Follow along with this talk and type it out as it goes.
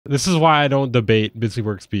This is why I don't debate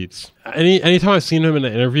BusyWorks Beats. Anytime I've seen him in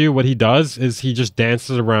an interview, what he does is he just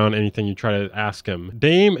dances around anything you try to ask him.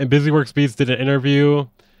 Dame and BusyWorks Beats did an interview,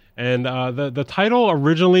 and the title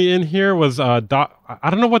originally in here was I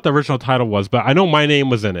don't know what the original title was, but I know my name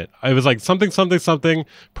was in it. It was like something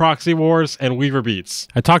Proxy Wars and Weaver Beats.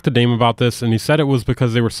 I talked to Dame about this, and he said it was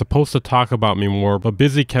because they were supposed to talk about me more, but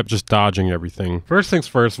Busy kept just dodging everything. First things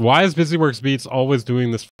first, why is BusyWorks Beats always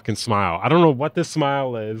doing this fucking smile? I don't know what this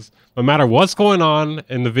smile is. No matter what's going on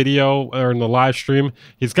in the video or in the live stream,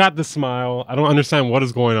 he's got this smile. I don't understand what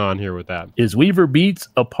is going on here with that. Is Weaver Beats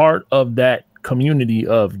a part of that community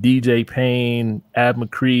of DJ Payne, Ab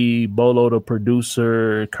McCree, Bolo the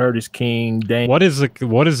producer, Curtis King, Dane? What is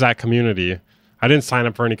that community? I didn't sign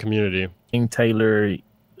up for any community. Taylor,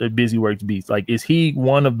 BusyWorks Beats. Like, is he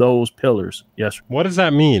one of those pillars? Yes. What does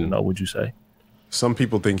that mean? No, would you say? Some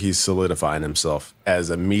people think he's solidifying himself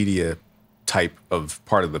as a media type of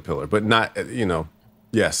part of the pillar, but not, you know,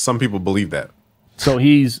 yes, some people believe that. So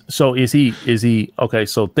is he okay,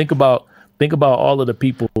 so think about all of the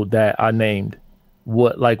people that I named.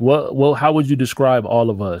 How would you describe all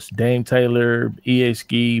of us? Dame Taylor, EA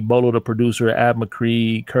Ski, Bolo the producer, Ab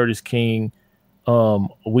McCree, Curtis King.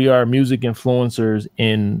 We are music influencers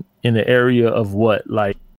in the area of what,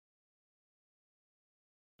 like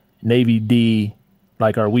Navy D.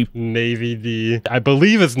 Like, are we Navy D? I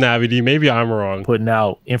believe it's Navy D. Maybe I'm wrong. Putting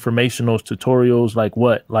out informational tutorials, like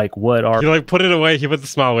what are you like? Put it away. He put the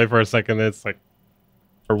smile away for a second. It's like,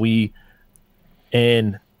 are we?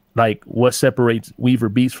 And like, what separates Weaver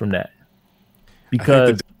Beats from that?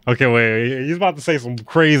 Because okay, wait, he's about to say some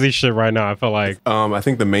crazy shit right now. I feel like I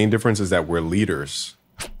think the main difference is that we're leaders.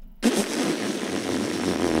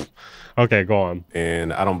 Okay, go on.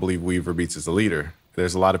 And I don't believe Weaver Beats is a leader.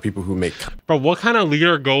 There's a lot of people who make. But what kind of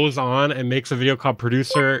leader goes on and makes a video called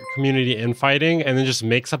Producer Community Infighting and then just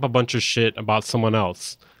makes up a bunch of shit about someone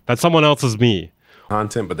else? That someone else is me.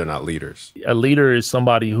 Content, but they're not leaders. A leader is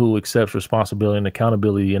somebody who accepts responsibility and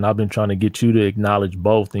accountability, and I've been trying to get you to acknowledge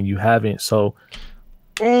both, and you haven't. So,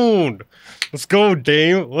 let's go,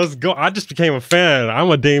 Dame. Let's go. I just became a fan. I'm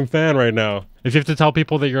a Dame fan right now. If you have to tell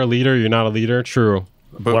people that you're a leader, you're not a leader. True.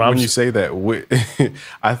 But when you say that,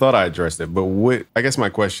 I thought I addressed it. But I guess my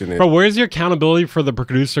question is, bro, where's your accountability for the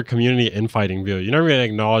producer community infighting video? You never even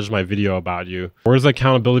acknowledged my video about you. Where's the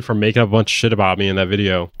accountability for making up a bunch of shit about me in that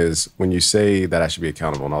video? Is when you say that I should be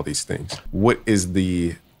accountable and all these things, what is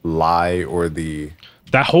the lie or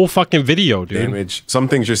that whole fucking video, dude? Damage. Some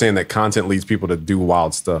things you're saying that content leads people to do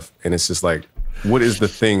wild stuff, and it's just like, what is the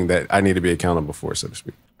thing that I need to be accountable for, so to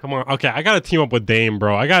speak? Come on. Okay, I gotta team up with Dame,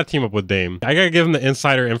 bro. I gotta give him the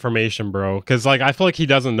insider information, bro. Because, like, I feel like he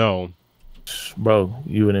doesn't know. Bro,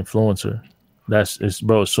 you an influencer.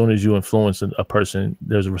 Bro, as soon as you influence a person,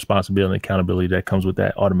 there's a responsibility and accountability that comes with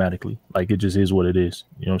that automatically. Like, it just is what it is.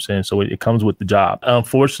 You know what I'm saying? So it comes with the job.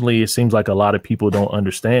 Unfortunately, it seems like a lot of people don't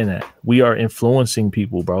understand that. We are influencing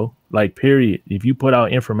people, bro. Like, period. If you put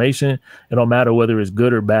out information, it don't matter whether it's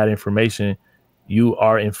good or bad information, you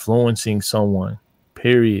are influencing someone.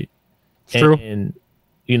 Period. True. And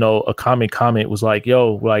you know, a common comment was like,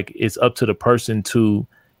 yo, like, it's up to the person to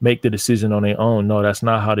make the decision on their own. No, that's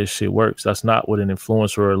not how this shit works. That's not what an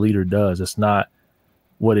influencer or a leader does. That's not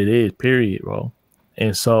what it is, period, bro.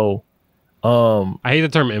 And so I hate the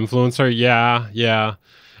term influencer. Yeah.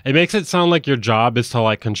 It makes it sound like your job is to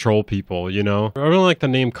like control people, you know? I don't like the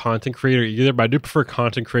name content creator either, but I do prefer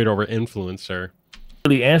content creator over influencer.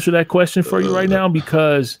 Really answer that question for you right now,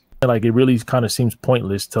 because like, it really kind of seems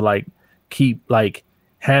pointless to like keep like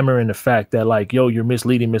hammering the fact that like, yo, you're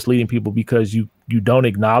misleading people because you don't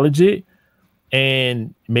acknowledge it,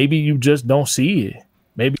 and maybe you just don't see it.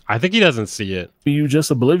 Maybe I think he doesn't see it. You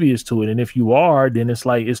just oblivious to it, and if you are, then it's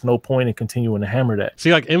like it's no point in continuing to hammer that.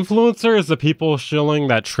 See, like, influencer is the people shilling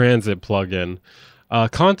that transit plugin.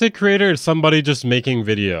 Content creator is somebody just making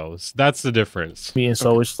videos. That's the difference. And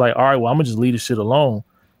so it's like, all right, well, I'm gonna just leave this shit alone.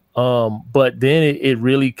 But then it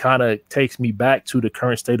really kind of takes me back to the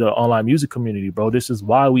current state of the online music community, bro. This is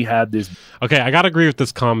why we have this. Okay, I gotta agree with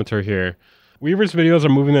this commenter here. Weaver's videos are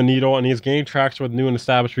moving the needle, and he's gaining traction with new and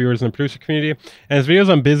established viewers in the producer community. And his videos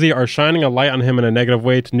on Busy are shining a light on him in a negative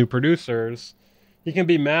way to new producers. He can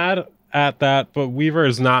be mad at that, but Weaver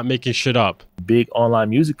is not making shit up. Big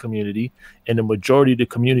online music community, and the majority of the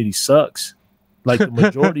community sucks. Like the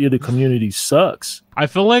majority of the community sucks. I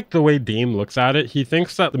feel like the way Dame looks at it, he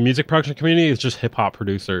thinks that the music production community is just hip hop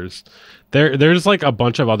producers. There's like a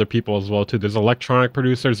bunch of other people as well too. There's electronic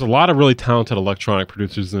producers, a lot of really talented electronic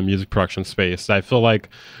producers in the music production space that I feel like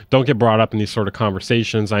don't get brought up in these sort of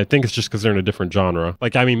conversations. And I think it's just because they're in a different genre.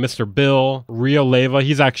 Like, I mean, Mr. Bill, Rio Leva,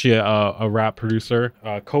 he's actually a rap producer.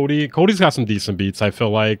 Cody's got some decent beats, I feel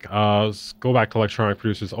like. Let's go back to electronic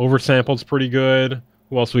producers. Oversampled's pretty good.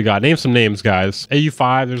 Who else we got? Name some names, guys.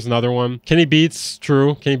 AU5, there's another one. Kenny Beats,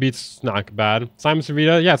 true. Kenny Beats, not bad. Simon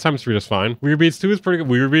Savita, yeah, Simon Savita's fine. Weird Beats 2 is pretty good.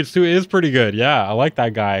 Weird Beats 2 is pretty good. Yeah, I like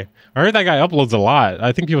that guy. I heard that guy uploads a lot.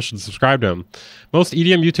 I think people should subscribe to him. Most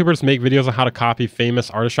EDM YouTubers make videos on how to copy famous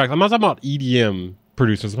artist tracks. I'm not talking about EDM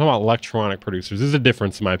producers. I'm talking about electronic producers. There's a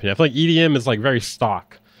difference in my opinion. I feel like EDM is like very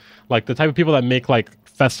stock. Like the type of people that make like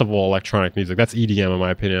festival electronic music. That's EDM in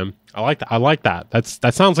my opinion. I like that. I like that.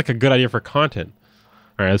 That sounds like a good idea for content.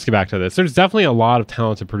 All right, let's get back to this. There's definitely a lot of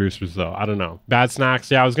talented producers, though. I don't know. Bad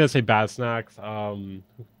Snacks. Yeah, I was going to say Bad Snacks. God,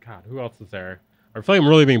 who else is there? I feel like I'm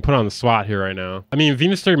really being put on the spot here right now. I mean,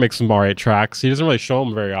 Venus 3 makes some alright tracks. He doesn't really show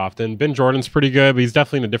them very often. Ben Jordan's pretty good, but he's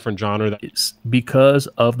definitely in a different genre. It's because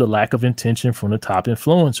of the lack of intention from the top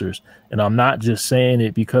influencers. And I'm not just saying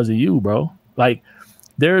it because of you, bro. Like,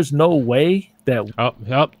 there's no way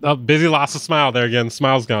that Busy lost a smile there again.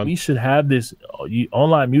 Smile's gone. We should have this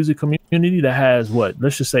online music community that has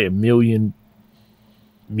let's just say 1 million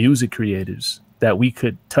music creators that we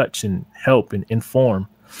could touch and help and inform.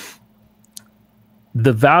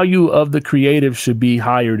 The value of the creative should be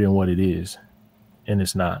higher than what it is, and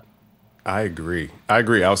it's not. I agree. I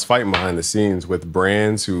was fighting behind the scenes with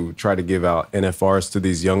brands who try to give out NFRs to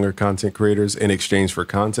these younger content creators in exchange for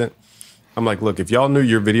content. I'm like, look, if y'all knew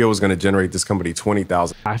your video was going to generate this company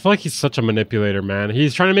 20,000. I feel like he's such a manipulator, man.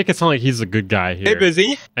 He's trying to make it sound like he's a good guy here. Hey,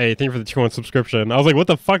 Busy. Hey, thank you for the 2-1 subscription. I was like, what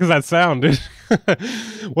the fuck is that sound, dude?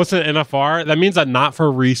 What's an NFR? That means a not for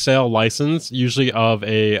resale license, usually of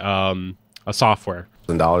a software.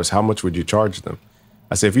 $1,000. How much would you charge them?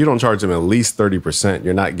 I say, if you don't charge them at least 30%,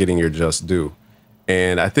 you're not getting your just due.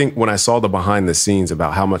 And I think when I saw the behind the scenes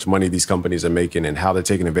about how much money these companies are making and how they're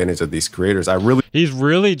taking advantage of these creators, he's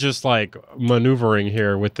really just like maneuvering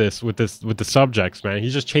here with the subjects, man.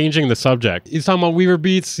 He's just changing the subject. He's talking about Weaver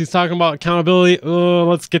Beats. He's talking about accountability.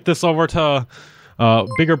 Let's get this over to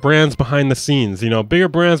bigger brands behind the scenes. You know, bigger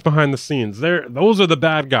brands behind the scenes. Those are the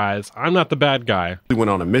bad guys. I'm not the bad guy. We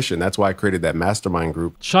went on a mission. That's why I created that mastermind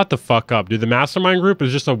group. Shut the fuck up, dude. The mastermind group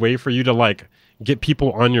is just a way for you to like get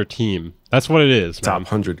people on your team. That's what it is, man. Top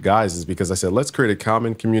 100 guys is because I said, let's create a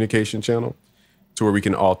common communication channel to where we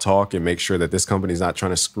can all talk and make sure that this company's not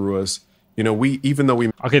trying to screw us. You know,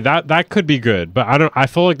 okay, that could be good, but I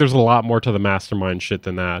feel like there's a lot more to the mastermind shit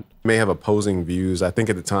than that. May have opposing views. I think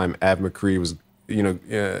at the time, Ab McCree was,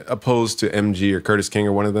 opposed to MG or Curtis King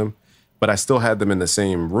or one of them, but I still had them in the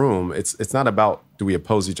same room. It's not about do we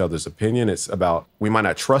oppose each other's opinion. It's about we might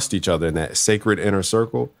not trust each other in that sacred inner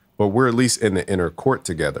circle, but we're at least in the inner court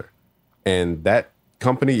together. And that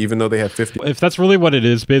company, even though they have 50... If that's really what it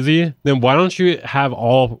is, Busy, then why don't you have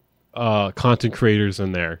all content creators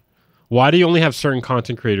in there? Why do you only have certain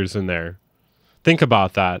content creators in there? Think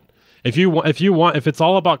about that. If it's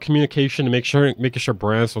all about communication and making sure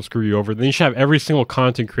brands don't screw you over, then you should have every single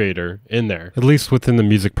content creator in there, at least within the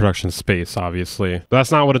music production space, obviously. But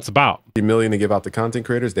that's not what it's about. $50 million to give out to content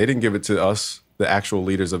creators. They didn't give it to us, the actual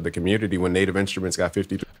leaders of the community, when Native Instruments got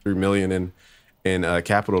 $53 million in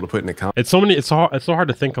capital to put in the content. It's so hard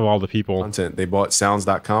to think of all the people. They bought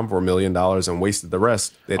sounds.com for $1 million and wasted the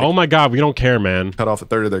rest. Oh my God, we don't care, man. Cut off a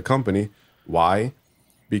third of their company. Why?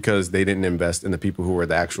 Because they didn't invest in the people who were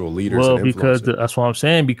the actual leaders. Well, because that's what I'm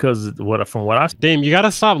saying. Because from what I Dame, you gotta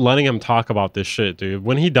stop letting him talk about this shit, dude.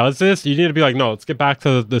 When he does this, you need to be like, no, let's get back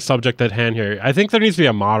to the subject at hand here. I think there needs to be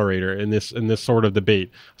a moderator in this sort of debate,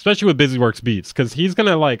 especially with Busyworks Beats, because he's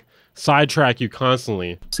gonna like sidetrack you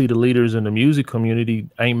constantly. See, the leaders in the music community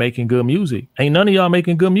ain't making good music. Ain't none of y'all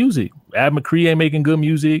making good music. Ab McCree ain't making good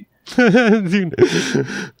music. Dude.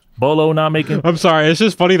 Bolo not making... I'm sorry, it's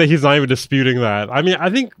just funny that he's not even disputing that. I mean,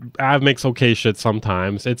 I think Av makes okay shit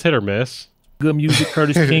sometimes. It's hit or miss. Good music.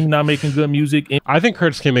 Curtis King not making good music. I think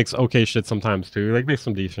Curtis King makes okay shit sometimes too. Like, makes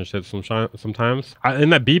some decent shit sometimes.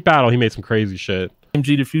 In that beat battle, he made some crazy shit.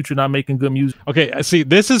 MG the Future not making good music. Okay, see,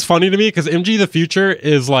 this is funny to me because MG the Future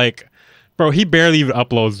is like... Bro, he barely even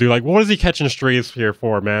uploads, dude. Like, what is he catching strays here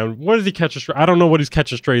for, man? What is he catching strays? I don't know what he's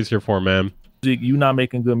catching strays here for, man. You not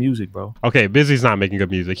making good music, bro. Okay, Busy's not making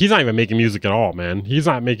good music. He's not even making music at all, man. He's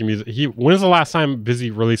not making music. When's the last time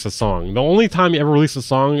Busy released a song? The only time he ever released a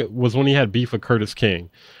song was when he had beef with Curtis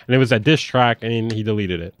King. And it was that diss track, and he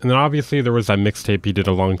deleted it. And then obviously there was that mixtape he did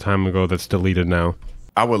a long time ago that's deleted now.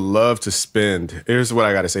 I would love to spend, here's what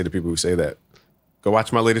I got to say to people who say that. Go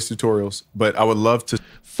watch my latest tutorials, but I would love to.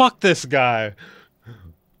 Fuck this guy.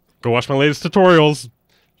 Go watch my latest tutorials.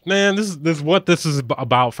 Man, this is what this is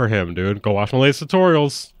about for him, dude. Go watch my latest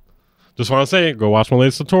tutorials. Just want to say, go watch my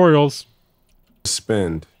latest tutorials.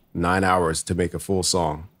 Spend 9 hours to make a full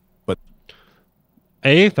song, but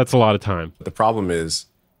that's a lot of time. The problem is,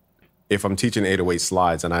 if I'm teaching 808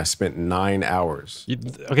 slides and I spent 9 hours.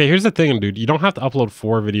 Okay, here's the thing, dude. You don't have to upload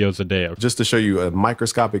 4 videos a day. Just to show you a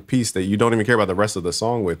microscopic piece that you don't even care about the rest of the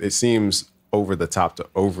song with. It seems over the top to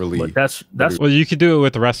overly. But that's well, you could do it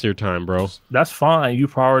with the rest of your time, bro. That's fine. You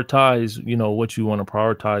prioritize, what you want to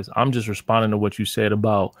prioritize. I'm just responding to what you said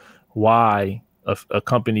about why a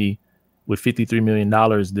company with $53 million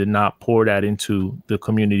did not pour that into the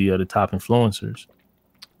community of the top influencers.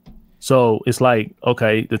 So it's like,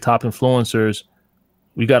 okay, the top influencers,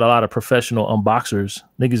 we got a lot of professional unboxers.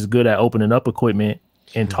 Niggas is good at opening up equipment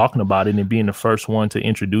and talking about it and being the first one to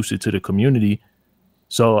introduce it to the community.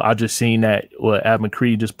 So I just seen that Ab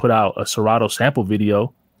McCree just put out a Serato sample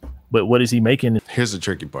video, but what is he making? Here's the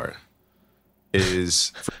tricky part.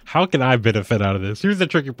 Is how can I benefit out of this? Here's the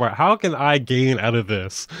tricky part. How can I gain out of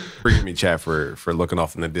this? Forgive me, chat, for looking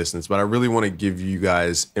off in the distance, but I really want to give you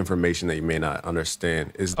guys information that you may not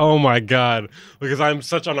understand. Oh my God, because I'm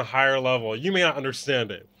such on a higher level. You may not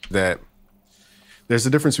understand it. That there's a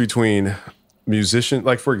difference between musician,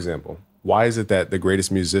 like for example, why is it that the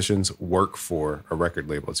greatest musicians work for a record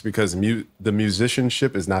label? It's because the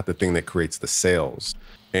musicianship is not the thing that creates the sales.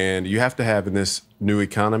 And you have to have in this new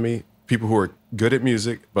economy, people who are good at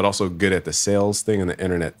music, but also good at the sales thing and the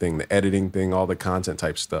internet thing, the editing thing, all the content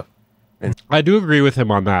type stuff. And I do agree with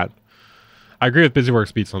him on that. I agree with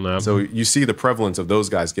BusyWorks Beats on that. So you see the prevalence of those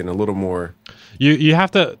guys getting a little more. You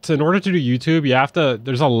have to in order to do YouTube, you have to,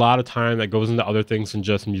 there's a lot of time that goes into other things than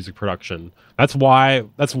just music production. That's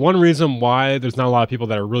one reason why there's not a lot of people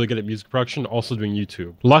that are really good at music production also doing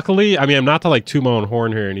YouTube. Luckily, I mean, I'm not to like toot my own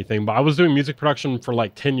horn here or anything, but I was doing music production for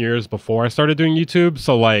like 10 years before I started doing YouTube.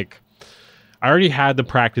 So like, I already had the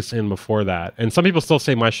practice in before that. And some people still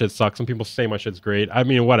say my shit sucks. Some people say my shit's great. I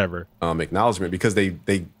mean, whatever. Acknowledgement, because they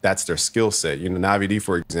that's their skill set. You know, Navi D,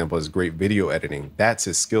 for example, has great video editing. That's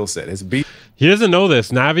his skill set. His beat. He doesn't know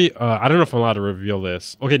this. Navi, I don't know if I'm allowed to reveal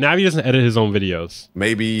this. Okay, Navi doesn't edit his own videos.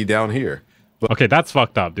 Maybe down here. But, okay, that's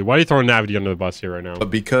fucked up, dude. Why are you throwing Navi D under the bus here right now?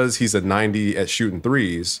 But because he's a 90 at shooting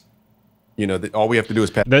threes, you know, all we have to do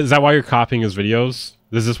is pass. Is that why you're copying his videos?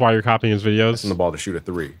 Is this why you're copying his videos? On the ball to shoot a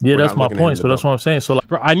three. Yeah, that's my point. So that's what I'm saying. So, like,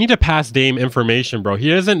 bro, I need to pass Dame information, bro. He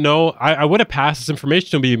doesn't know. I would have passed this information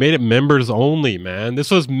to him, but he made it members only, man.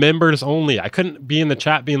 This was members only. I couldn't be in the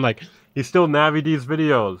chat being like, he still Navi D's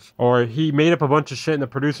videos, or he made up a bunch of shit in the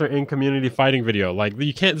producer in community fighting video. Like,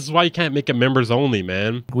 you can't. This is why you can't make it members only,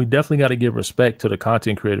 man. We definitely got to give respect to the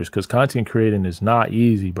content creators, because content creating is not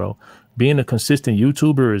easy, bro. Being a consistent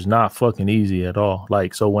YouTuber is not fucking easy at all.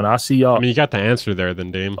 Like, so when I see y'all, I mean, you got the answer there,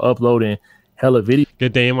 then, Dame. Uploading hella video.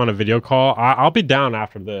 Get Dame on a video call. I'll be down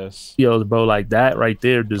after this. Videos, bro, like that right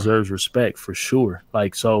there deserves respect for sure.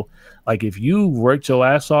 Like, so, like, if you worked your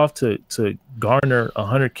ass off to garner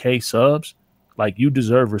 100K subs, like, you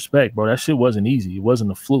deserve respect, bro. That shit wasn't easy. It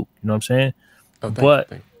wasn't a fluke. You know what I'm saying?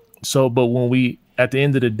 Oh, but when we, at the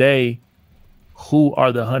end of the day, who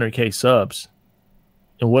are the 100K subs?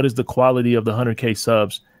 And what is the quality of the 100K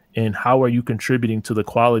subs? And how are you contributing to the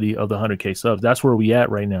quality of the 100K subs? That's where we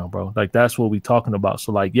at right now, bro. Like, that's what we talking about.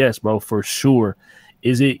 So, like, yes, bro, for sure.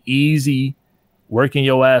 Is it easy working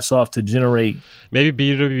your ass off to generate?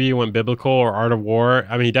 Maybe BWB went biblical or Art of War.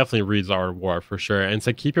 I mean, he definitely reads Art of War for sure. And it's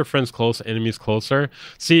like, keep your friends close, enemies closer.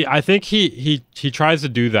 See, I think he tries to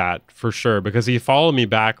do that for sure, because he followed me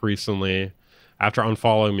back recently after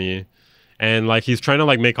unfollowing me. And like, he's trying to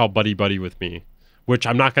like make all buddy with me, which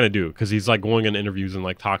I'm not going to do, because he's like going in interviews and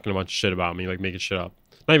like talking a bunch of shit about me, like making shit up.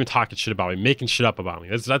 Not even talking shit about me, making shit up about me.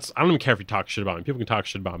 That's I don't even care if you talk shit about me. People can talk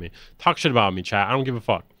shit about me. Talk shit about me, chat. I don't give a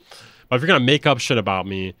fuck. But if you're going to make up shit about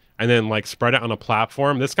me and then like spread it on a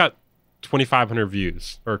platform, this got 2,500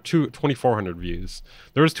 views or 2,400 views.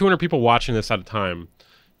 There was 200 people watching this at a time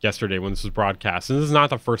yesterday when this was broadcast. And this is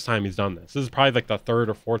not the first time he's done this. This is probably like the third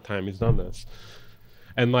or fourth time he's done this.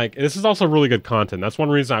 And like, this is also really good content. That's one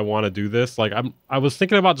reason I want to do this. Like, I was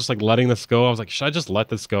thinking about just like letting this go. I was like, should I just let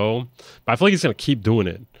this go? But I feel like he's going to keep doing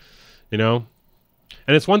it, you know?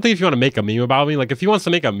 And it's one thing if you want to make a meme about me. Like, if he wants to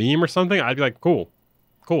make a meme or something, I'd be like, cool.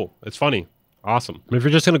 It's funny. awesome. But if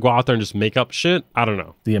you're just gonna go out there and just make up shit, I don't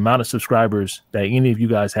know. The amount of subscribers that any of you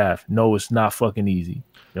guys have, no, it's not fucking easy.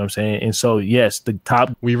 You know what I'm saying? And so, yes, the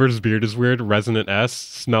top. Weaver's beard is weird. Resonant S.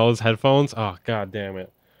 Smell his headphones. Oh, god damn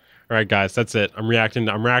it. All right, guys, that's it. I'm reacting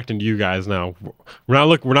to you guys now. We're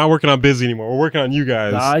not working on Busy anymore. We're working on you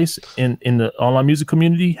guys. Guys in the online music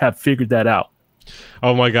community have figured that out.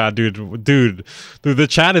 Oh my god, dude, the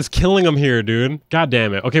chat is killing him here, dude. God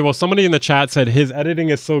damn it. Okay, well, somebody in the chat said his editing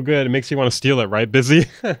is so good it makes you want to steal it, right, Busy?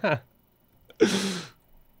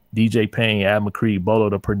 DJ Payne, Ad McCree, Bolo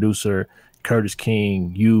the producer, Curtis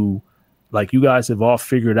King, you guys have all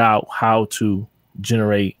figured out how to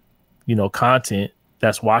generate, content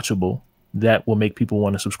that's watchable that will make people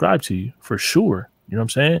want to subscribe to you for sure. You know what I'm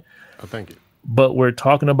saying? Oh, thank you. But we're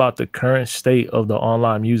talking about the current state of the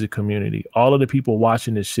online music community. All of the people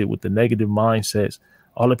watching this shit with the negative mindsets,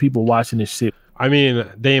 all the people watching this shit. I mean,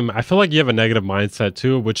 Dame, I feel like you have a negative mindset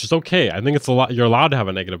too, which is okay. I think it's a lot. You're allowed to have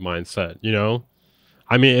a negative mindset,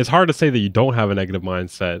 I mean, it's hard to say that you don't have a negative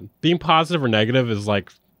mindset. Being positive or negative is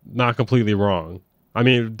like not completely wrong. I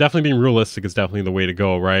mean, definitely being realistic is definitely the way to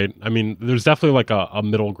go, right? I mean, there's definitely like a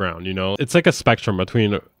middle ground, It's like a spectrum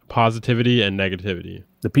between positivity and negativity.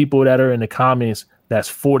 The people that are in the comments that's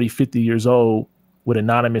 40, 50 years old with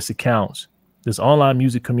anonymous accounts, this online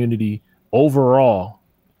music community overall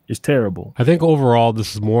is terrible. I think overall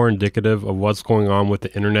this is more indicative of what's going on with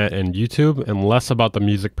the internet and YouTube and less about the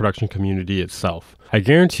music production community itself. I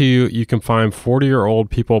guarantee you can find 40-year-old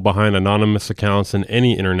people behind anonymous accounts in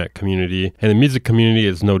any internet community, and the music community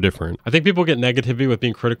is no different. I think people get negativity with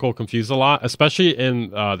being critical confused a lot, especially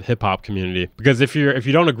in the hip-hop community, because if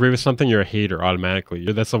you don't agree with something, you're a hater automatically.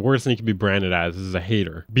 That's the worst thing you can be branded as, is a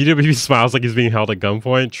hater. BWB smiles like he's being held at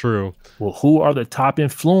gunpoint. True. Well, who are the top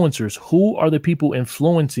influencers? Who are the people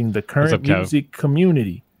influencing the current music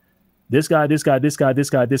community? This guy, this guy, this guy, this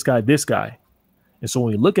guy, this guy, this guy. And so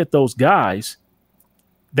when we look at those guys,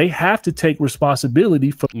 they have to take responsibility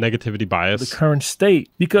for negativity bias, the current state,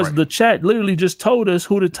 because the chat literally just told us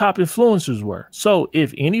who the top influencers were. So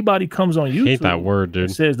if anybody comes on YouTube, hate that word, dude,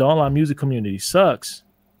 and says the online music community sucks,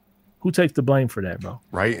 who takes the blame for that, bro?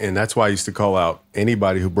 Right. And that's why I used to call out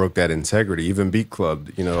anybody who broke that integrity, even Beat Club,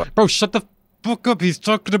 Bro, shut the fuck up. He's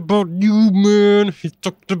talking about you, man. He's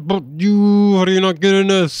talking about you. How are you not getting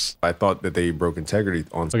this? I thought that they broke integrity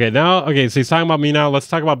on. So he's talking about me now. Let's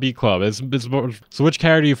talk about Beat Club. So which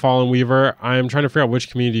character do you follow in Weaver? I'm trying to figure out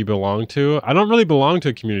which community you belong to. I don't really belong to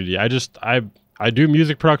a community. I do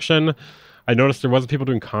music production. I noticed there wasn't people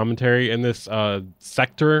doing commentary in this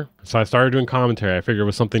sector, so I started doing commentary. I figured it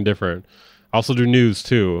was something different. I also do news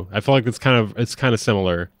too. I feel like it's kind of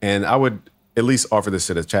similar. And I would at least offer this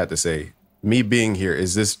to the chat to say, me being here,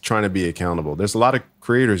 is this trying to be accountable? There's a lot of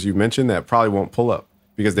creators you mentioned that probably won't pull up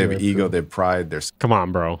because they have ego, they have pride. Come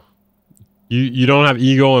on, bro. You don't have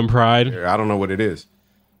ego and pride? I don't know what it is.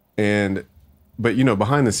 But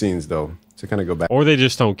behind the scenes though, to kind of go back. Or they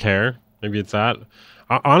just don't care. Maybe it's that.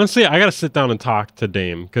 Honestly, I got to sit down and talk to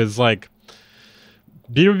Dame because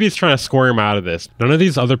BWB's trying to score him out of this. None of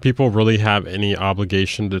these other people really have any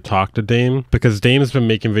obligation to talk to Dame because Dame has been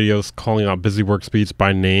making videos calling out Busy Works Beats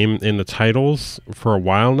by name in the titles for a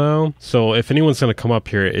while now. So if anyone's going to come up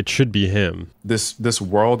here, it should be him. This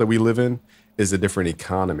world that we live in is a different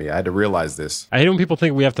economy. I had to realize this. I hate when people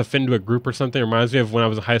think we have to fit into a group or something. It reminds me of when I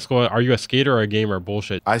was in high school. Are you a skater or a gamer?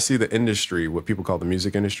 Bullshit. I see the industry, what people call the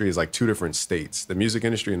music industry, is like two different states. The music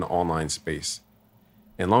industry and the online space.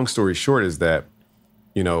 And long story short is that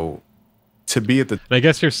to be at the. And I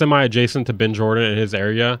guess you're semi-adjacent to Ben Jordan in his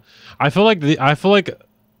area. I feel like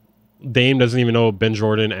Dame doesn't even know Ben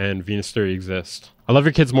Jordan and Venus Theory exist. I love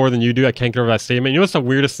your kids more than you do. I can't get over that statement. You know what's the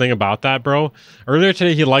weirdest thing about that, bro? Earlier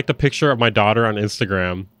today, he liked a picture of my daughter on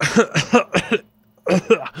Instagram.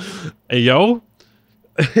 Hey, yo.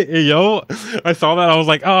 Hey, yo. I saw that. I was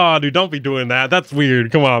like, oh, dude, don't be doing that. That's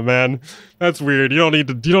weird. Come on, man. That's weird. You don't need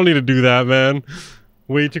to do that, man.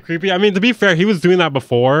 Way too creepy. I mean, to be fair, he was doing that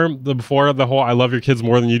before the whole I love your kids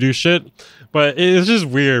more than you do shit. But it's just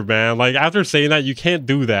weird, man. Like, after saying that, you can't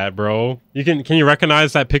do that, bro. Can you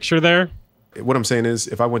recognize that picture there? What I'm saying is,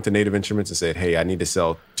 if I went to Native Instruments and said, hey, I need to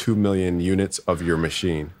sell 2 million units of your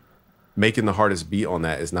machine, making the hardest beat on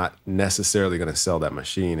that is not necessarily going to sell that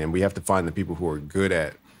machine. And we have to find the people who are good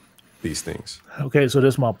at these things. Okay, so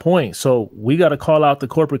that's my point. So we got to call out the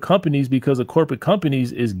corporate companies because the corporate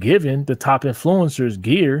companies is giving the top influencers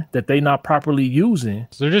gear that they not properly using.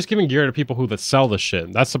 So they're just giving gear to people who sell the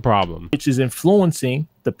shit. That's the problem. Which is influencing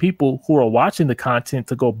the people who are watching the content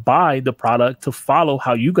to go buy the product, to follow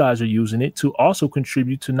how you guys are using it, to also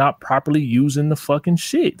contribute to not properly using the fucking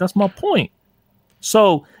shit. That's my point.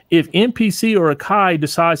 So if NPC or Akai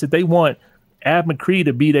decides that they want Ab McCree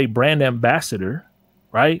to be their brand ambassador,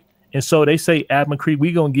 right? And so they say, Ab McCree,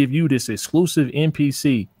 we gonna give you this exclusive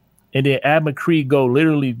NPC, and then Ab McCree go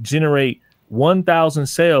literally generate 1,000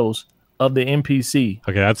 sales of the NPC.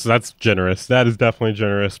 Okay, that's generous. That is definitely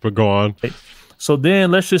generous. But go on. So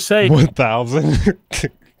then let's just say 1,000.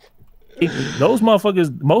 those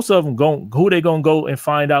motherfuckers, most of them who they gonna go and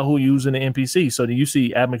find out who using the NPC. So then you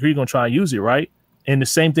see Ab McCree gonna try and use it, right? And the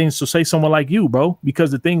same thing. So say someone like you, bro,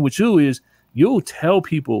 because the thing with you is you'll tell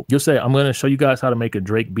people, you'll say, I'm gonna show you guys how to make a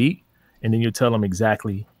Drake beat, and then you'll tell them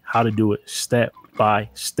exactly how to do it step by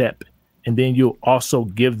step. And then you'll also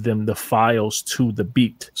give them the files to the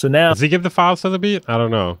beat. So now, does he give the files to the beat? I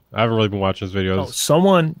don't know. I haven't really been watching his videos.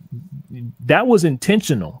 Someone that was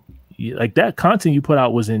intentional. Like that content you put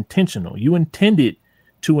out was intentional. You intended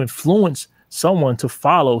to influence someone to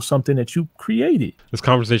follow something that you created. This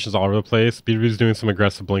conversation's all over the place. BB's doing some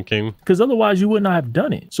aggressive blinking. Because otherwise you would not have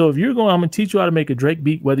done it. So if you're going, I'm going to teach you how to make a Drake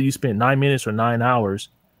beat, whether you spend 9 minutes or 9 hours,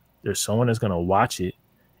 there's someone that's going to watch it.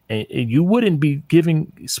 And you wouldn't be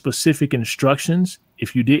giving specific instructions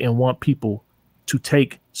if you didn't want people to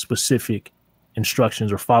take specific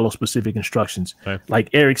instructions or follow specific instructions. Okay. Like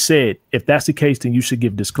Eric said, if that's the case, then you should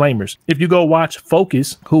give disclaimers. If you go watch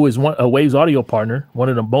Focus, who is a Wave's audio partner, one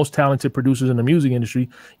of the most talented producers in the music industry,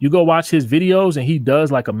 you go watch his videos and he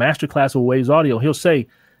does like a masterclass of Wave's audio. He'll say,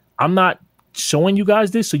 I'm not showing you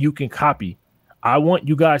guys this so you can copy. I want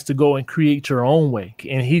you guys to go and create your own way.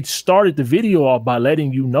 And he started the video off by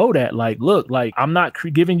letting you know that, like, look, like, I'm not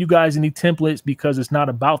giving you guys any templates because it's not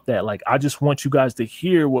about that. Like, I just want you guys to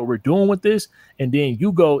hear what we're doing with this. And then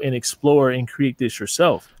you go and explore and create this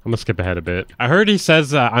yourself. I'm gonna skip ahead a bit. I heard he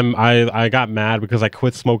says I got mad because I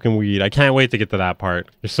quit smoking weed. I can't wait to get to that part.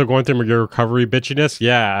 You're still going through your recovery bitchiness?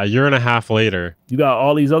 Yeah, a year and a half later. You got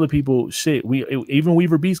all these other people. Shit, even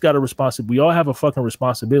Weaver Beats got a responsibility. We all have a fucking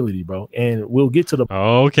responsibility, bro. And we'll get to the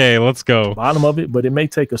okay, let's go. Bottom of it, but it may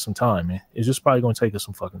take us some time, man. It's just probably gonna take us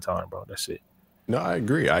some fucking time, bro. That's it. No, I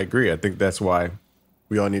agree. I think that's why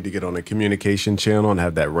we all need to get on a communication channel and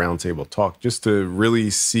have that roundtable talk just to really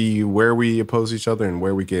see where we oppose each other and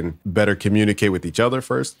where we can better communicate with each other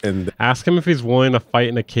first. And ask him if he's willing to fight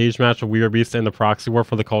in a cage match with Weaver Beast in the proxy war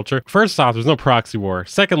for the culture. First off, there's no proxy war.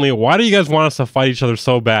 Secondly, why do you guys want us to fight each other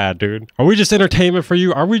so bad, dude? Are we just entertainment for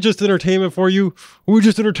you? Are we just entertainment for you? Are we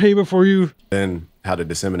just entertainment for you? And how to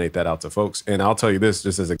disseminate that out to folks. And I'll tell you this,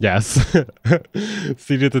 just as a yes.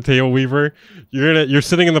 Seated at the table, Weaver. You're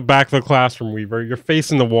sitting in the back of the classroom, Weaver. You're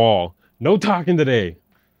facing the wall. No talking today.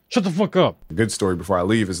 Shut the fuck up. A good story before I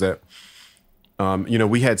leave is that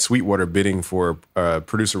we had Sweetwater bidding for a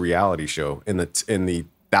producer reality show in the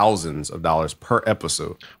thousands of dollars per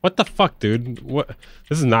episode. What the fuck, dude? What?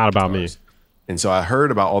 This is not about me. And so I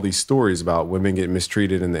heard about all these stories about women getting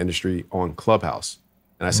mistreated in the industry on Clubhouse.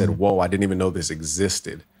 And I said, whoa, I didn't even know this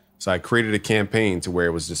existed. So I created a campaign to where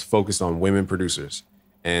it was just focused on women producers.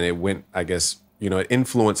 And it went, I guess, it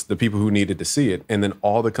influenced the people who needed to see it. And then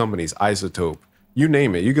all the companies, Isotope, you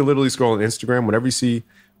name it. You can literally scroll on Instagram. Whenever you see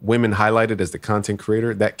women highlighted as the content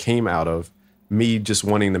creator, that came out of me just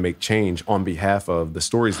wanting to make change on behalf of the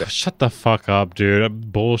stories that. Shut the fuck up,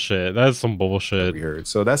 dude. Bullshit. That is some bullshit. We heard.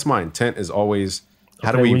 So that's my intent is always,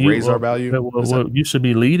 how do we raise our value? Well, you should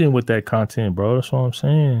be leading with that content, bro. That's what I'm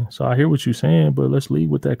saying. So I hear what you're saying, but let's lead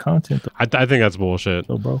with that content. I think that's bullshit.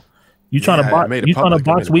 So, bro, you trying to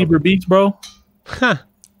box Weaver Beats, bro? Huh.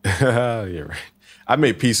 You're right. I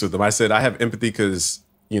made peace with them. I said I have empathy because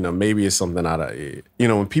maybe it's something out of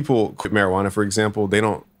when people quit marijuana, for example,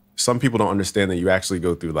 some people don't understand that you actually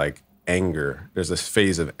go through like anger. There's a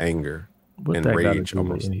phase of anger and rage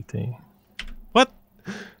almost. Anything. What?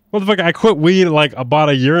 Motherfucker, I quit weed like about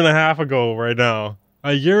a year and a half ago right now.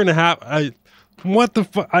 A year and a half. What the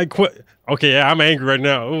fuck? I quit. Okay, yeah, I'm angry right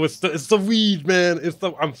now. Oh, it's the weed, man.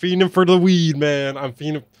 I'm fiending for the weed, man. I'm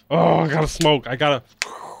fiending. Oh, I gotta smoke. I gotta.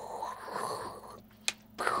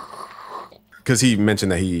 Because he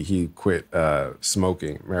mentioned that he quit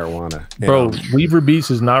smoking marijuana. Bro, Weaver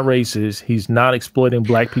Beats is not racist. He's not exploiting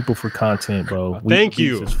black people for content, bro. Thank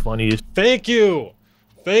you. Beats is funny as. Thank you,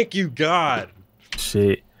 God.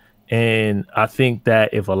 Shit. And I think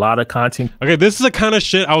that if a lot of content. Okay, this is the kind of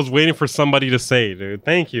shit I was waiting for somebody to say, dude.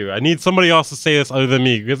 Thank you. I need somebody else to say this other than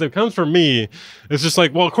me. Because if it comes from me, it's just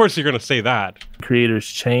like, well, of course you're going to say that. Creators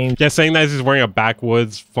change. Yeah, saying that he's wearing a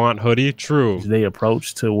backwoods font hoodie. True. They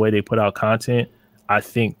approach to the way they put out content. I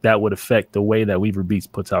think that would affect the way that Weaver Beats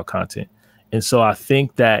puts out content. And so I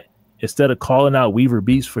think that instead of calling out Weaver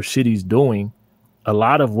Beats for shit he's doing, a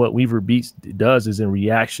lot of what Weaver Beats does is in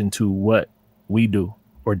reaction to what we do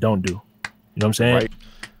or don't do. You know what I'm saying? Right.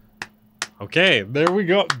 Okay, there we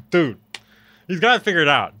go. Dude, He's got to figure it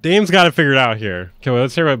out. Dame's got to figure it out here. Okay, well,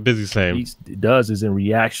 let's hear what Busy's saying. He does is in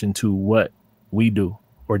reaction to what we do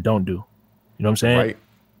or don't do. You know what I'm saying? Right.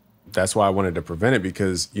 That's why I wanted to prevent it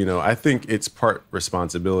because, you know, I think it's part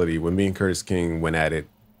responsibility. When me and Curtis King went at it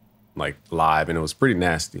like live, and it was pretty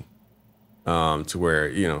nasty to where,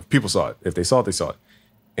 you know, people saw it. If they saw it, they saw it.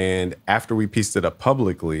 And after we pieced it up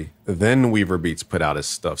publicly, then Weaver Beats put out his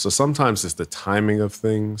stuff. So sometimes it's the timing of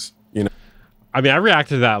things, you know. I mean, I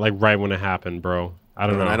reacted to that like right when it happened, bro. I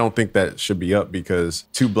don't know. I don't think that should be up because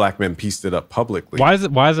two black men pieced it up publicly. Why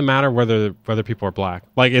does it matter whether people are black?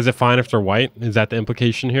 Like, is it fine if they're white? Is that the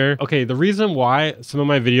implication here? Okay, the reason why some of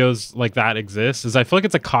my videos like that exist is I feel like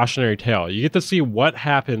it's a cautionary tale. You get to see what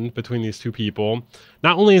happened between these two people.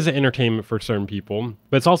 Not only is it entertainment for certain people,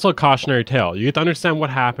 but it's also a cautionary tale. You get to understand what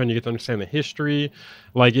happened. You get to understand the history.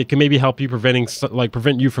 Like, it can maybe help you prevent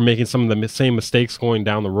you from making some of the same mistakes going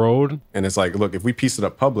down the road. And it's like, look, if we piece it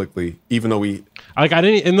up publicly, even though I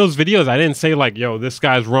didn't, in those videos, I didn't say like, yo, this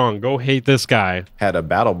guy's wrong, go hate this guy. Had a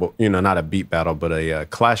battle, you know, not a beat battle, but a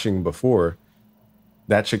clashing before,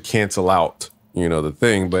 that should cancel out, you know, the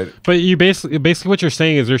thing. But you basically what you're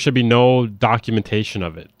saying is there should be no documentation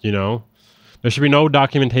of it, you know? There should be no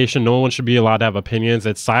documentation. No one should be allowed to have opinions.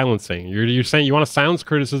 It's silencing. You're saying you want to silence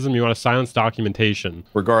criticism. You want to silence documentation.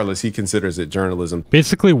 Regardless, he considers it journalism.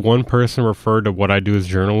 Basically, one person referred to what I do as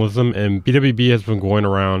journalism, and BWB has been going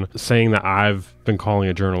around saying that I've been calling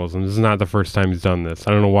it journalism. This is not the first time he's done this.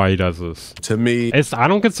 I don't know why he does this. To me, I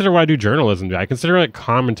don't consider what I do journalism, dude. I consider it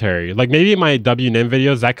commentary. Like, maybe my WNM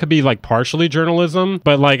videos, that could be like partially journalism,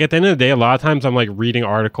 but like at the end of the day, a lot of times I'm like reading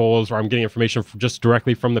articles or I'm getting information just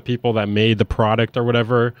directly from the people that made the product or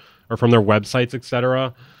whatever, or from their websites,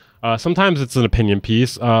 etc. Sometimes it's an opinion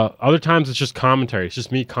piece. Other times it's just commentary. It's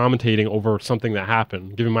just me commentating over something that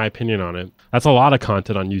happened, giving my opinion on it. That's a lot of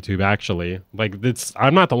content on YouTube, actually. Like,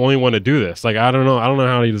 I'm not the only one to do this. Like, I don't know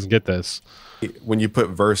how he doesn't get this. When you put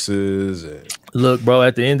verses, look, bro.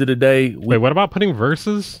 At the end of the day, wait, what about putting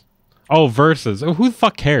verses? Oh, verses. Oh, who the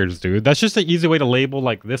fuck cares, dude? That's just an easy way to label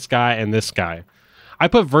like this guy and this guy. I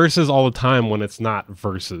put verses all the time when it's not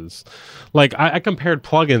verses. Like, I compared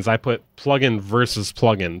plugins. I put plugin versus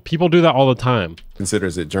plugin. People do that all the time.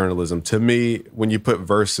 Considers it journalism. To me, when you put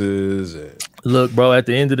verses... Look, bro, at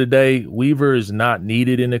the end of the day, Weaver is not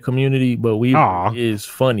needed in the community, but Weaver is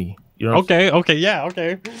funny. You know okay. All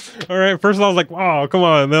right. First I was like, oh, come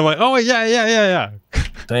on. And then like, oh, yeah.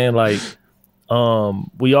 Saying like,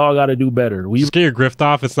 we all got to do better. We just get your grift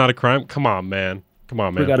off. It's not a crime. Come on, man.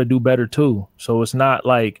 We got to do better too. So it's not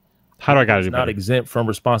like, how do I got to do better? Not exempt from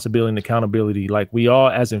responsibility and accountability. Like, we all,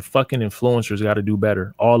 as in fucking influencers, got to do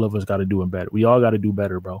better. All of us got to do better. We all got to do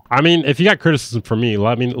better, bro. I mean, if you got criticism from me,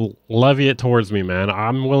 levy it towards me, man.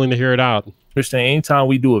 I'm willing to hear it out. Christian, anytime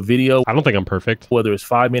we do a video, I don't think I'm perfect. Whether it's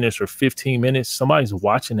 5 minutes or 15 minutes, somebody's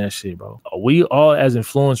watching that shit, bro. We all, as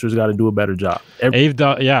influencers, got to do a better job.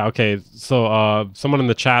 Yeah, okay. So someone in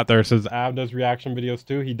the chat there says Av does reaction videos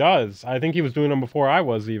too. He does. I think he was doing them before I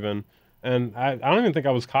was even. And I don't even think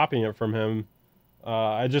I was copying it from him.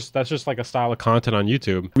 That's just like a style of content on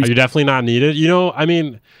YouTube. Are you definitely not needed? You know, I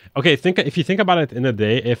mean, okay, if you think about it at the end of the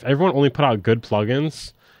day, if everyone only put out good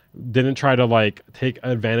plugins, didn't try to like take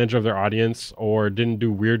advantage of their audience or didn't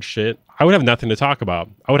do weird shit, I would have nothing to talk about.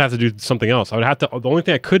 I would have to do something else. The only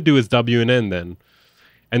thing I could do is WNN then.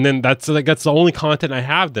 And then that's the only content I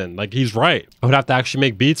have then. Like, he's right. I would have to actually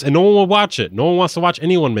make beats and no one will watch it. No one wants to watch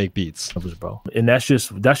anyone make beats. Bro. And that's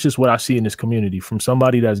just what I see in this community from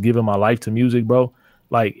somebody that's given my life to music, bro.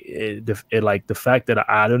 Like, the fact that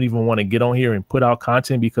I don't even want to get on here and put out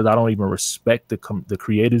content because I don't even respect the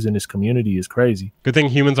creators in this community is crazy. Good thing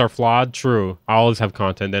humans are flawed. True. I always have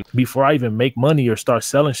content. Then before I even make money or start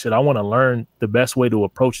selling shit, I want to learn the best way to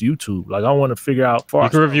approach YouTube. Like, I want to figure out. You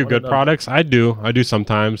can review good products. I do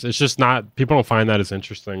sometimes. It's just not, people don't find that as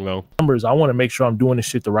interesting though. Numbers. I want to make sure I'm doing this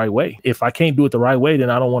shit the right way. If I can't do it the right way, then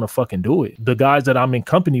I don't want to fucking do it. The guys that I'm in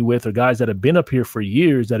company with are guys that have been up here for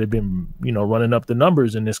years that have been, you know, running up the numbers.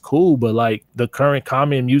 And it's cool, but like, the current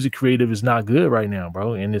comment music creative is not good right now,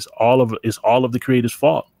 bro. And it's all of the creators'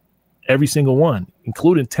 fault, every single one,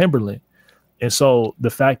 including Timberland. And so the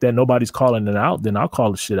fact that nobody's calling it out, then I'll call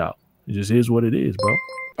the shit out. It just is what it is, bro.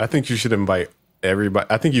 I think you should invite everybody.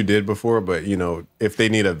 I think you did before, but you know, if they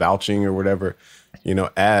need a vouching or whatever, you know,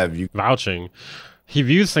 vouching. He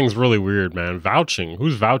views things really weird, man. Vouching.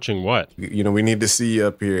 Who's vouching what? You know, we need to see you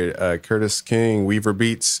up here. Curtis King, Weaver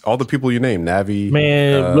Beats, all the people you name, Navi.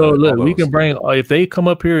 Man, look, we can bring, if they come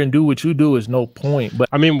up here and do what you do, is no point. But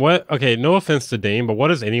I mean, okay, no offense to Dame, but what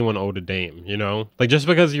does anyone owe to Dame, you know? Like, just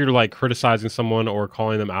because you're like criticizing someone or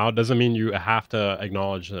calling them out doesn't mean you have to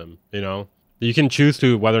acknowledge them, you know? You can choose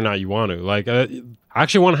to whether or not you want to. Like, I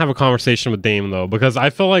actually want to have a conversation with Dame though, because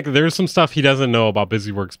I feel like there's some stuff he doesn't know about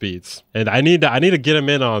Busy Works Beats, and I need to get him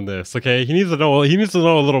in on this. Okay, he needs to know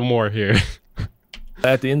a little more here.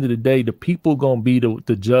 At the end of the day, the people gonna be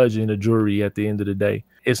the judge and the jury. At the end of the day,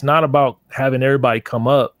 it's not about having everybody come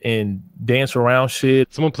up and dance around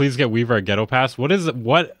shit. Someone please get Weaver a ghetto pass. What is it?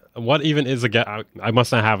 What even is a ghetto? I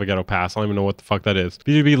must not have a ghetto pass. I don't even know what the fuck that is.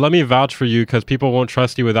 BDB, let me vouch for you because people won't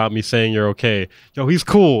trust you without me saying you're okay. Yo, he's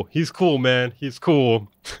cool. He's cool, man. He's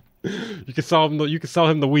cool. You can sell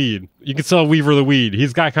him the weed. You can sell Weaver the weed.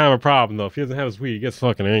 He's got kind of a problem though. If he doesn't have his weed, he gets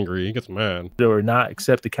fucking angry. He gets mad. Or not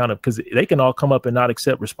accept account because they can all come up and not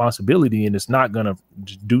accept responsibility, and it's not gonna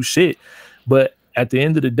do shit. But at the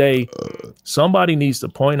end of the day, somebody needs to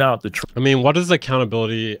point out the truth. I mean, what is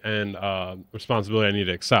accountability and responsibility I need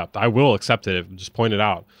to accept? I will accept it. Just point it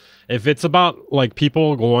out. If it's about like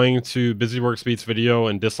people going to Busy Works Beats video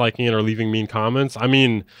and disliking it or leaving mean comments, I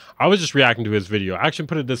mean, I was just reacting to his video. I actually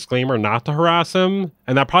put a disclaimer not to harass him,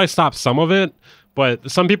 and that probably stopped some of it.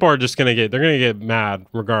 But some people are just they're gonna get mad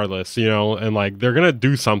regardless, you know, and like they're gonna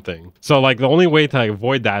do something. So like the only way to like,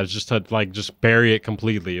 avoid that is just to like just bury it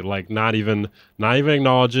completely, like not even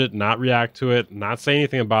acknowledge it, not react to it, not say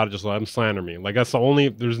anything about it, just let them slander me. Like that's the only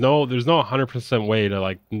there's no 100% way to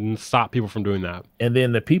like stop people from doing that. And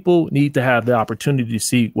then the people need to have the opportunity to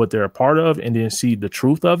see what they're a part of and then see the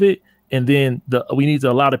truth of it. And then we need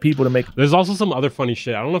to allow the people to make. There's also some other funny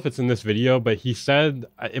shit. I don't know if it's in this video, but he said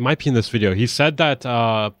it might be in this video. He said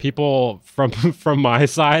that people from my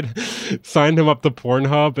side signed him up to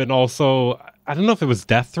Pornhub, and also I don't know if it was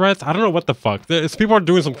death threats. I don't know what the fuck. People are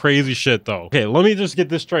doing some crazy shit though. Okay, let me just get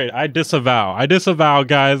this straight. I disavow,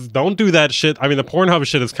 guys. Don't do that shit. I mean, the Pornhub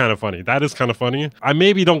shit is kind of funny. That is kind of funny. I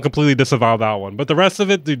maybe don't completely disavow that one, but the rest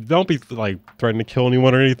of it, dude, don't be like threatening to kill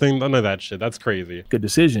anyone or anything. None of that shit. That's crazy. Good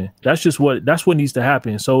decision. That's what needs to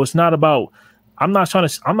happen. So it's not about. I'm not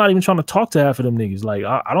even trying to talk to half of them niggas. Like,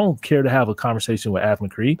 I don't care to have a conversation with Av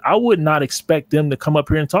McCree. I would not expect them to come up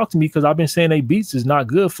here and talk to me because I've been saying they beats is not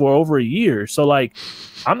good for over a year. So like,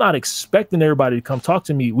 I'm not expecting everybody to come talk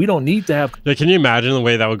to me. We don't need to have. Yeah, can you imagine the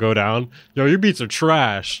way that would go down? Yo, your beats are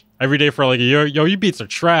trash. Every day for like a year. Yo, your beats are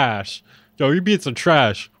trash. Yo, your beats are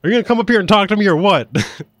trash. Are you gonna come up here and talk to me or what?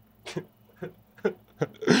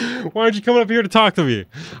 Why aren't you coming up here to talk to me?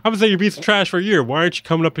 I've been saying your beats are trash for a year. Why aren't you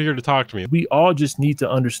coming up here to talk to me? We all just need to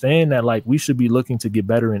understand that like we should be looking to get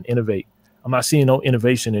better and innovate. I'm not seeing no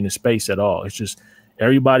innovation in the space at all. It's just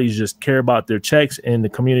everybody's just care about their checks and the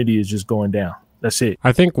community is just going down. That's it.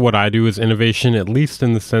 I think what I do is innovation, at least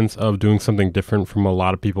in the sense of doing something different from a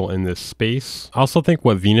lot of people in this space. I also think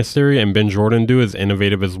what Venus Theory and Ben Jordan do is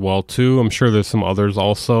innovative as well too. I'm sure there's some others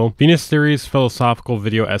also. Venus Theory's philosophical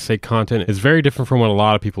video essay content is very different from what a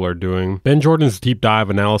lot of people are doing. Ben Jordan's deep dive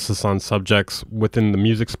analysis on subjects within the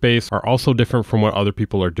music space are also different from what other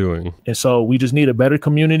people are doing. And so we just need a better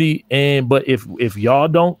community. But if y'all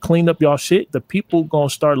don't clean up y'all shit, the people gonna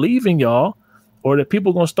start leaving y'all. Or the people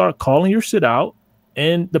are going to start calling your shit out,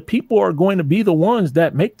 and the people are going to be the ones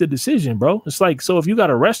that make the decision, bro. It's like, so if you got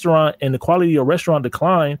a restaurant and the quality of your restaurant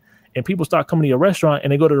decline and people start coming to your restaurant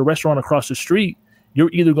and they go to the restaurant across the street, you're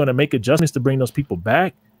either going to make adjustments to bring those people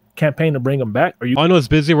back, campaign to bring them back, or you. All I know is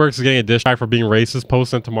Busy Works is getting a diss track for being racist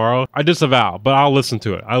posted tomorrow. I disavow, but I'll listen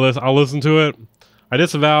to it. I'll listen to it. I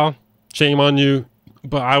disavow. Shame on you,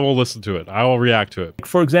 but I will listen to it. I will react to it.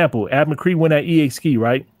 For example, Av McCree went at EA Ski,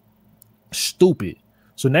 right? Stupid.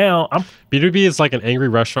 So now I'm B2B is like an angry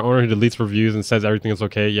restaurant owner who deletes reviews and says everything is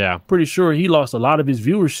okay. Yeah. Pretty sure he lost a lot of his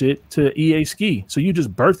viewership to EA Ski. So you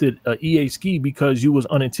just birthed a EA Ski because you was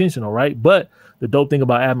unintentional, right? But the dope thing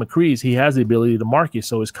about Av McCree is he has the ability to market,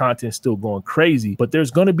 so his content's still going crazy. But there's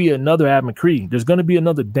going to be another Av McCree. There's going to be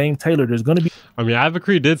another Dame Taylor. There's going to be. I mean, Av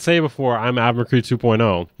McCree did say before, I'm Av McCree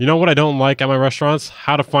 2.0. You know what I don't like at my restaurants?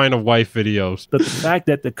 How to find a wife videos. But the fact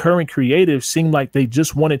that the current creatives seem like they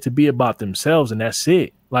just want it to be about themselves, and that's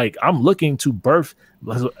it. Like, I'm looking to birth.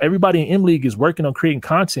 Everybody in M League is working on creating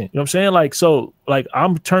content. You know what I'm saying? Like, so like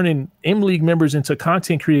I'm turning M League members into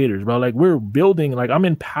content creators, bro. Like we're building, like I'm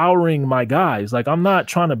empowering my guys. Like I'm not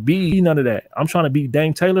trying to be none of that. I'm trying to be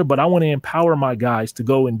Dame Taylor, but I want to empower my guys to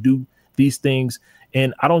go and do these things.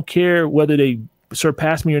 And I don't care whether they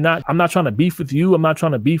surpass me or not. I'm not trying to beef with you. I'm not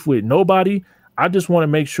trying to beef with nobody. I just want to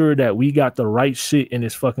make sure that we got the right shit in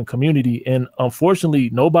this fucking community. And unfortunately,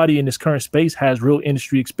 nobody in this current space has real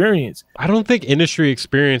industry experience. I don't think industry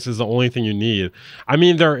experience is the only thing you need. I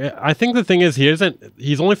mean, I think the thing is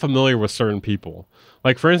he's only familiar with certain people.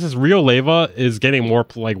 Like, for instance, Rio Leva is getting more,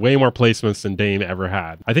 like, way more placements than Dame ever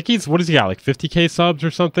had. I think what does he got, like 50K subs or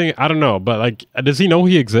something? I don't know. But, like, does he know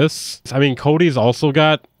he exists? I mean, Cody's also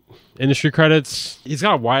got industry credits. He's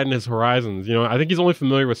got to widen his horizons. You know, I think he's only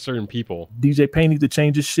familiar with certain people. DJ Payne need to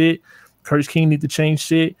change his shit. Curtis King need to change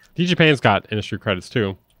shit. DJ Payne's got industry credits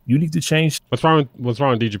too. You need to change. What's wrong with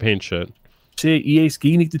DJ Payne shit? EA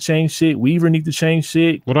Ski need to change shit. Weaver need to change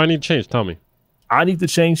shit. What do I need to change? Tell me. I need to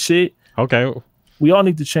change shit. Okay. We all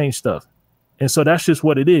need to change stuff. And so that's just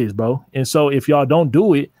what it is, bro. And so if y'all don't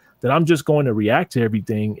do it, then I'm just going to react to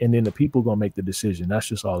everything, and then the people going to make the decision. That's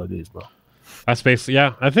just all it is, bro. That's basically,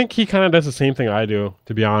 yeah. I think he kind of does the same thing I do,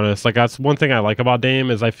 to be honest. Like, that's one thing I like about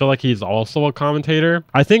Dame is I feel like he's also a commentator.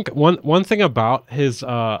 I think one thing about his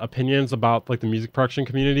opinions about like the music production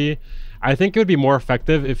community, I think it would be more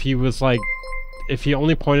effective if he was like, if he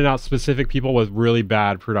only pointed out specific people with really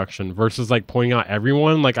bad production versus like pointing out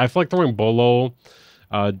everyone. Like, I feel like throwing Bolo,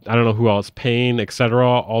 I don't know who else, Payne, etc.,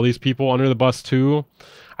 all these people under the bus too.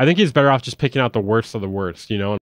 I think he's better off just picking out the worst of the worst, you know?